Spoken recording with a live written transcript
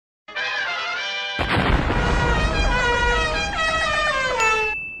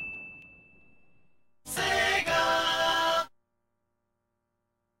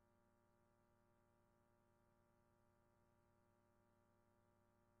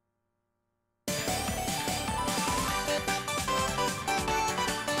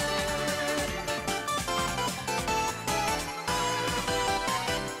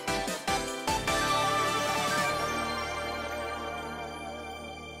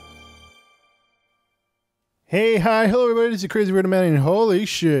Hey, hi, hello everybody, this is YaCrazyWeirdo Man, and holy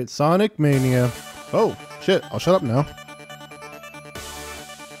shit, Sonic Mania. Oh, shit, I'll shut up now.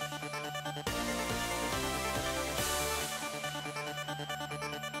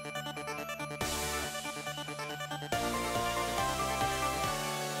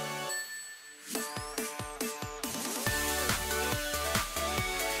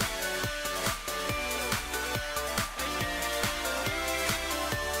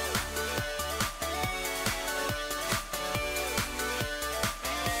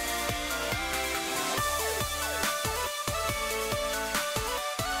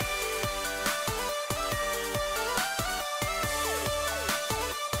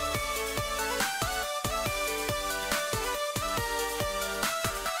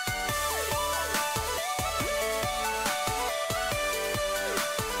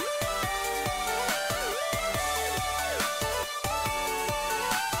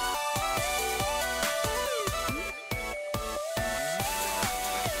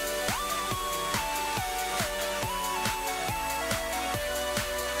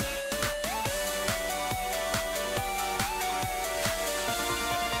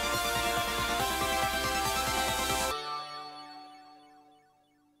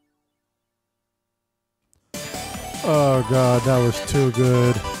 Oh god, that was too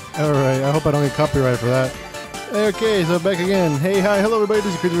good. Alright, I hope I don't get copyright for that. Okay, so back again. Hey, hi, hello everybody,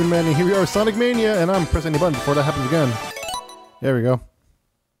 this is YaCrazyWeirdo Man, and here we are, Sonic Mania, and I'm pressing the button before that happens again. There we go.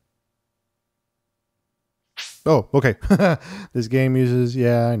 Oh, okay. This game uses,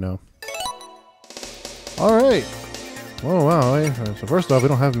 yeah, I know. Alright. Oh wow, so first off, we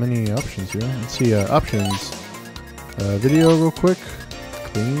don't have many options here. Let's see, options. Video real quick.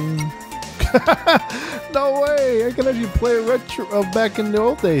 Clean. No way! I can actually play retro back in the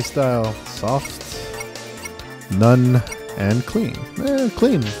old day style. Soft, none, and clean.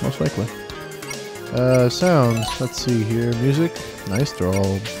 Clean, most likely. Sounds. Let's see here. Music. Nice. They're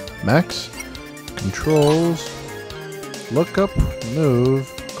all max. Controls. Look up. Move.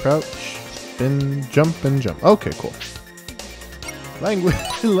 Crouch. Spin. Jump and jump. Okay, cool. Language.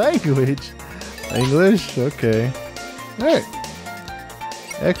 Language. English. Okay. Alright.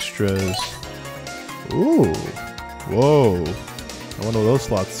 Extras. Ooh. Whoa. I wonder what those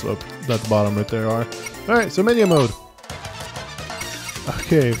slots up at the bottom right there are. Alright, so menu mode.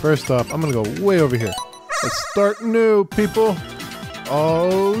 Okay, first off, I'm gonna go way over here. Let's start new, people.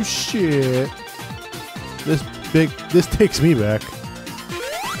 Oh shit. This takes me back.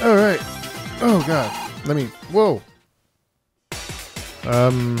 Alright. Oh god. Whoa.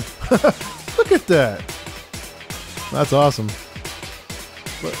 Look at that. That's awesome.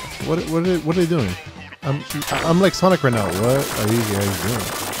 What are they doing? I'm like Sonic right now. What are you guys doing?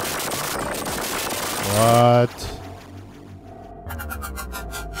 What?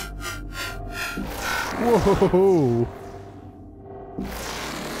 Whoa!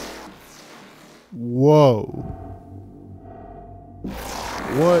 Whoa!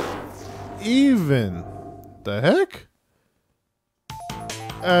 What even the heck?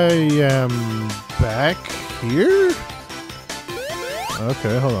 I am back here?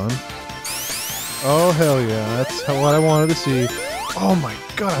 Okay, hold on. Oh, hell yeah. That's what I wanted to see. Oh my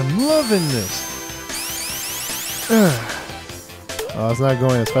god, I'm loving this. Oh, it's not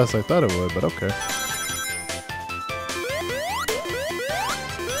going as fast as I thought it would, but okay.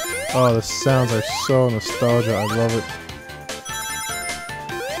 Oh, the sounds are so nostalgic. I love it.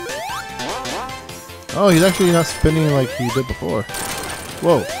 Oh, he's actually not spinning like he did before.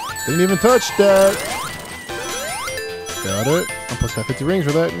 Whoa. Didn't even touch that. Got it. I'm supposed to have 50 rings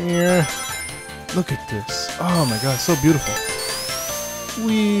for that. Yeah. Look at this. Oh my god, so beautiful.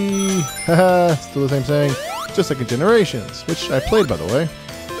 Wee. Haha, still the same saying. Just like in Generations, which I played, by the way.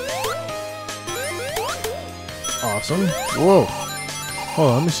 Awesome. Whoa.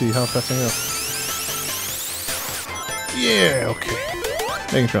 Hold on, let me see how fast I go. Yeah, okay.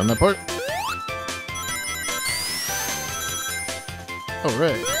 Making sure on that part.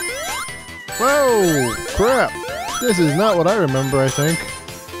 Alright. Whoa! Crap! This is not what I remember, I think.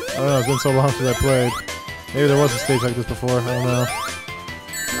 I don't know, it's been so long since I played. Maybe there was a stage like this before, I don't know.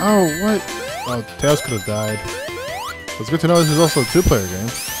 Oh, what? Oh, Tails could have died. But it's good to know this is also a two-player game.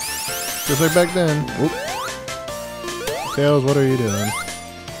 Just like back then. Whoop. Tails, what are you doing?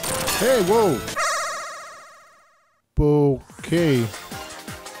 Hey, whoa! Okay.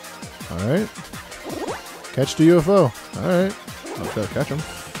 Alright. Catch the UFO. Alright. I'll try to catch him.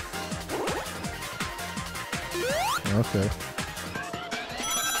 Okay.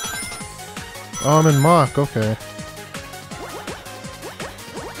 Oh, I'm in Mach, okay.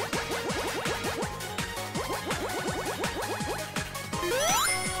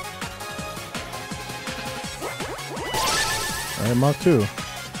 Alright, Mach 2.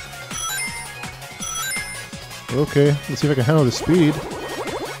 Okay, let's see if I can handle the speed.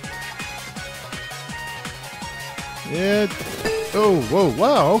 Yeah. Oh, whoa,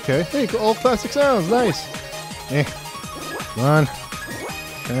 wow, okay. Hey, all classic sounds, nice. Hey, come on.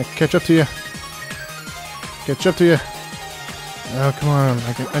 Can I catch up to you? Catch up to you. Oh, come on.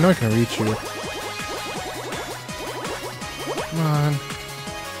 I know I can reach you. Come on.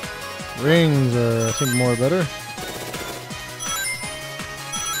 Rings seem more better.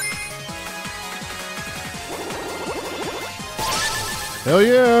 Hell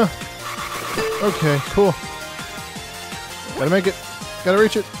yeah! Okay, cool. Gotta make it. Gotta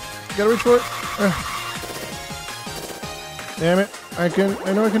reach it. Gotta reach for it. Damn it. I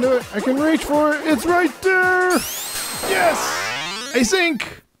know I can do it. I can reach for it. It's right there! Yes! I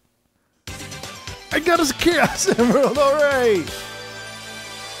sink! I got a Chaos Emerald, alright!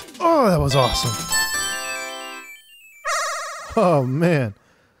 Oh, that was awesome. Oh, man.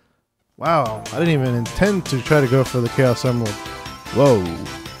 Wow. I didn't even intend to try to go for the Chaos Emerald. Whoa.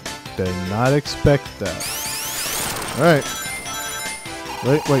 Did not expect that. Alright.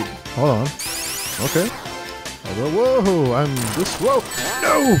 Wait. Hold on. Okay. Whoa, I'm this slow.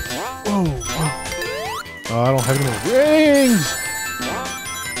 No! Whoa. Oh, I don't have any more rings!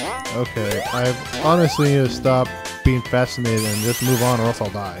 Okay, I honestly need to stop being fascinated and just move on or else I'll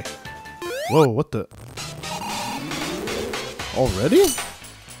die. Whoa, what the? Already?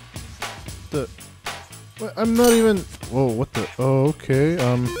 What? I'm not even... Whoa, what the? Oh, okay,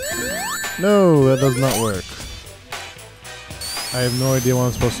 no, that does not work. I have no idea what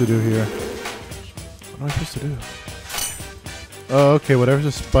I'm supposed to do here. What am I supposed to do? Oh, okay, whatever's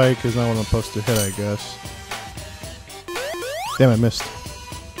a spike is not what I'm supposed to hit, I guess. Damn, I missed.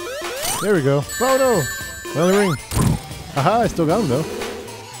 There we go. Oh no! Another ring. Aha, I still got him though.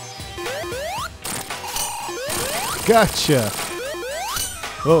 Gotcha!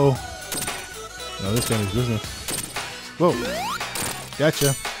 Uh-oh. No, this game is business. Whoa.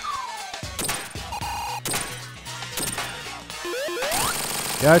 Gotcha.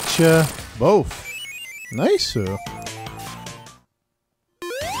 Gotcha. Both. Nice.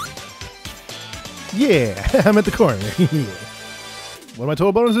 Yeah, I'm at the corner. What are my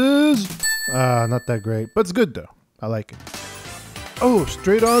total bonuses? Not that great, but it's good though. I like it. Oh,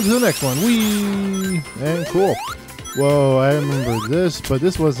 straight on to the next one. Whee! And cool. Whoa, I remember this, but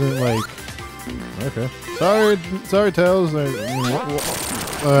this wasn't like... Okay. Sorry, Tails. Your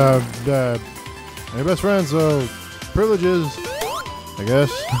best friend, so privileges, I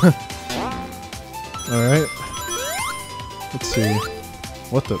guess. Alright. Let's see.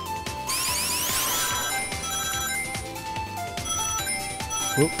 What the...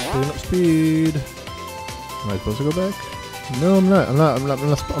 Whoop, picking up speed. Am I supposed to go back? No, I'm not. I'm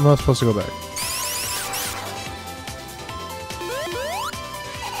not supposed to go back.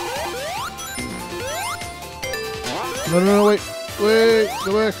 No, wait,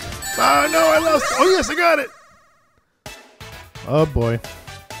 go back. Oh no, I lost. Oh yes, I got it. Oh boy.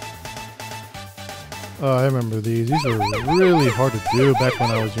 Oh, I remember these. These were really hard to do back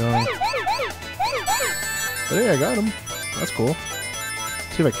when I was young. But hey, I got them. That's cool.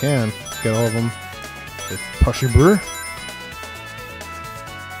 See if I can get all of them. Possible.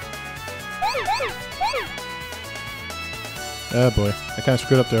 Oh boy, I kind of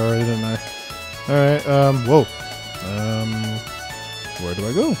screwed up there already, didn't I? Alright, whoa. Where do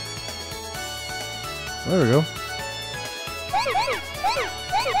I go? There we go.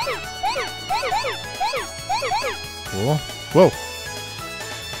 Cool. Whoa.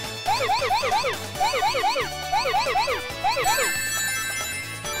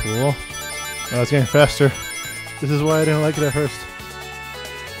 Cool. Oh, it's getting faster. This is why I didn't like it at first.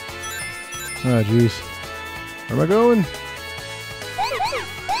 Oh, jeez. Where am I going?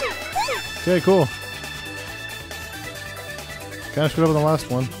 Okay, cool. Kind of screwed up on the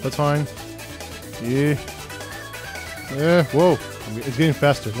last one. That's fine. Yeah. Yeah. Whoa. It's getting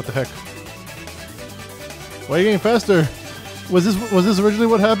faster. What the heck? Why are you getting faster? Was this originally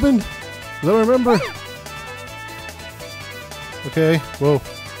what happened? I don't remember. Okay. Whoa.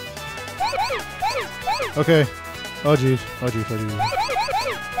 Okay. Oh jeez. Oh jeez. Oh jeez.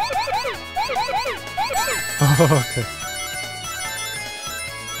 Oh, okay.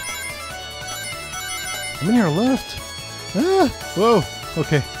 How many are left? Ah! Whoa!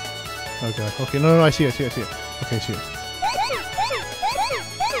 Okay. Oh god. Okay, no, I see it. Okay, I see it.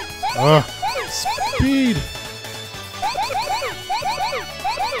 Ah! Speed!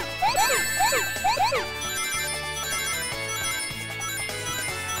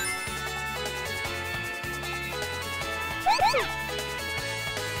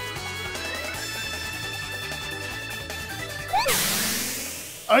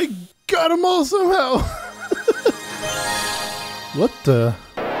 I got them all somehow. What the?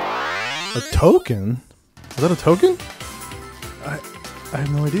 A token? Is that a token? I have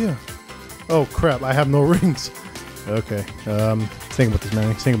no idea. Oh crap! I have no rings. Okay. Think about this,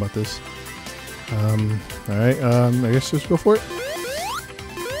 man. Think about this. All right. I guess just go for it.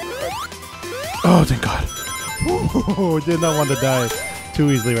 Oh, thank God. Ooh, did not want to die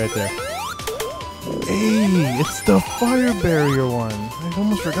too easily right there. Hey, it's the fire barrier one. I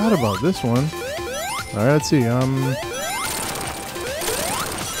almost forgot about this one. All right, let's see.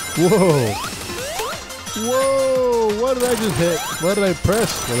 Whoa. Whoa, what did I just hit? What did I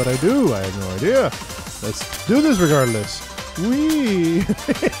press? What did I do? I have no idea. Let's do this regardless. Whee!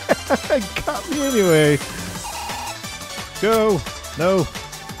 Got me anyway. Go. No.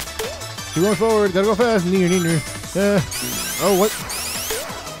 Keep going forward. Gotta go fast. Near. Oh, what?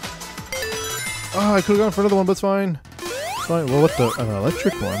 Oh, I could have gone for another one, but it's fine. It's fine. Well, what the? An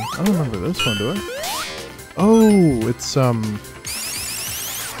electric one? I don't remember this one, do I? Oh, it's,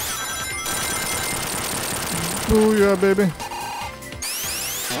 Booyah, baby.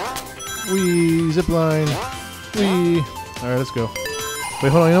 Wee, zipline. Wee. Alright, let's go.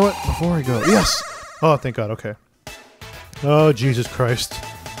 Wait, hold on, you know what? Before I go. Yes! Oh, thank God, okay. Oh, Jesus Christ.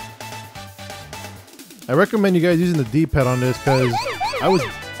 I recommend you guys using the D-pad on this, because I was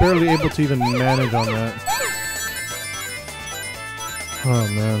barely able to even manage on that. Oh,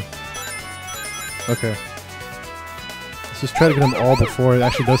 man. Okay. Let's just try to get them all before it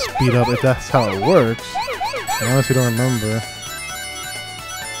actually does speed up, if that's how it works. I honestly don't remember.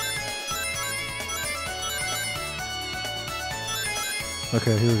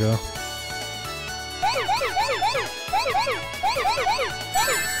 Okay, here we go.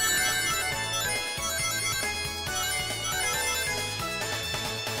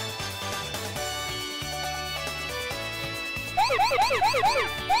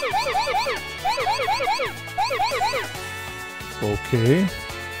 Okay.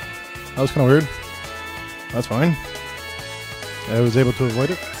 That was kind of weird. That's fine. I was able to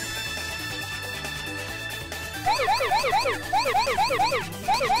avoid it.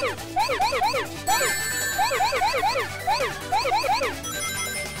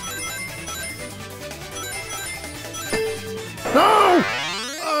 No!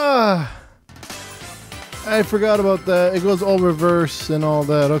 I forgot about that. It goes all reverse and all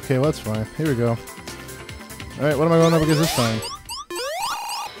that. Okay, well, that's fine. Here we go. Alright, what am I going up against this time?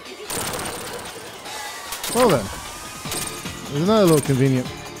 Well then. Isn't that a little convenient?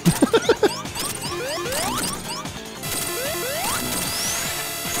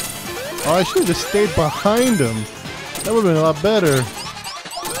 Oh, I should have just stayed behind him. That would have been a lot better.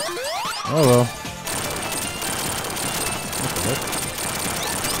 Oh well.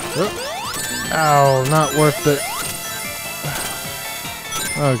 Ow, not worth it.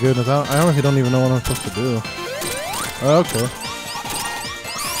 Oh goodness, I honestly don't even know what I'm supposed to do. Okay.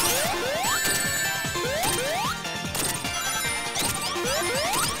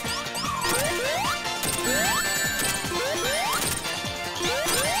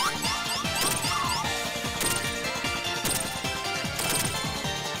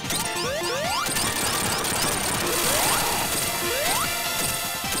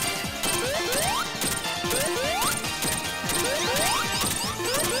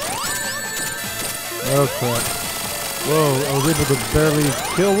 Oh crap. Whoa, I was able to barely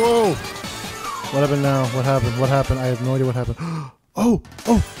kill. Whoa! What happened now? What happened? What happened? I have no idea what happened. Okay.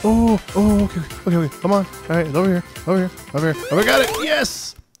 Come on. Alright, it's over here. Over here. Oh, I got it!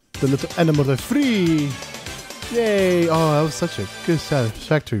 Yes! The little animals are free! Yay! Oh, that was such a good,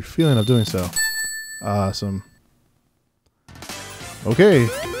 satisfactory feeling of doing so. Awesome. Okay.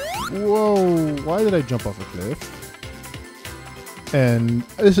 Whoa, why did I jump off a cliff? And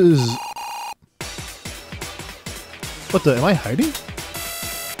this is... What the? Am I hiding?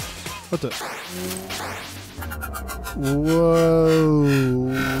 What the? Whoa!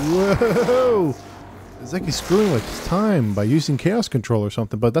 It's like he's screwing with his time by using Chaos Control or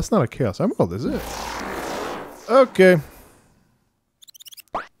something, but that's not a Chaos Emerald, is it? Okay.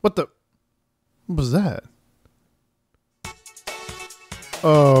 What the? What was that?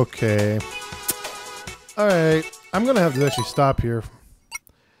 Okay. Alright. I'm gonna have to actually stop here.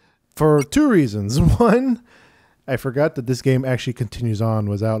 For two reasons. One, I forgot that this game actually continues on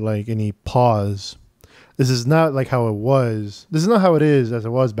without like any pause. This is not like how it was. This is not how it is as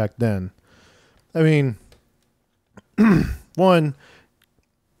it was back then. I mean, one,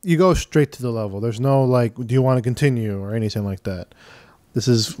 you go straight to the level. There's no like, do you want to continue or anything like that. This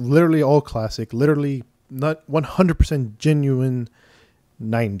is literally all classic, literally not 100% genuine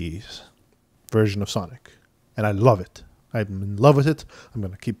 90s version of Sonic. And I love it. I'm in love with it. I'm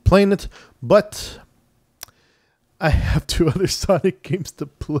going to keep playing it. But I have 2 other Sonic games to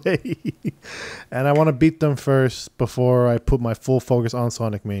play. And I want to beat them first before I put my full focus on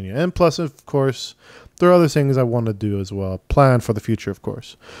Sonic Mania. And plus, of course, there are other things I want to do as well. Plan for the future, of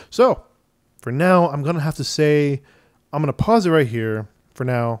course. So, for now, I'm going to have to say, I'm going to pause it right here for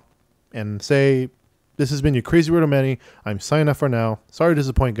now and say, this has been your Crazy Weirdo Manny. I'm signing off for now. Sorry to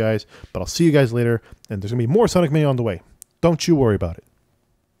disappoint, guys, but I'll see you guys later. And there's going to be more Sonic Mania on the way. Don't you worry about it.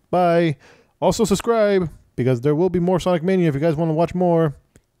 Bye. Also, subscribe, because there will be more Sonic Mania if you guys want to watch more.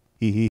 Hee hee.